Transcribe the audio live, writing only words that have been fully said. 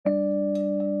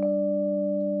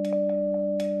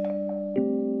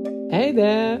Hey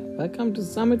there, welcome to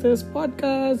Samita's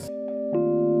podcast.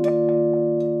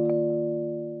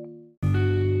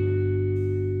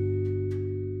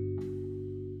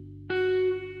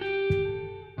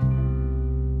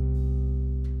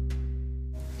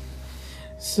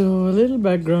 So, a little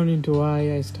background into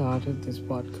why I started this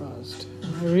podcast.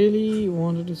 I really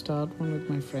wanted to start one with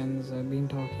my friends. I've been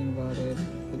talking about it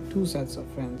with two sets of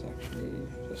friends actually,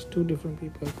 just two different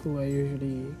people who I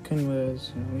usually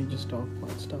converse. We just talk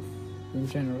about stuff in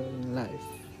general in life,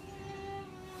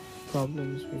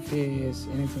 problems we face,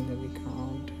 anything that we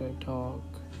can't talk.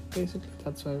 Basically,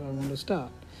 that's why I want to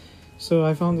start. So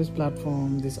I found this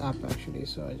platform, this app actually,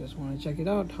 so I just want to check it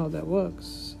out, how that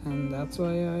works. And that's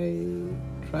why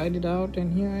I tried it out,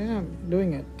 and here I am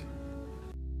doing it.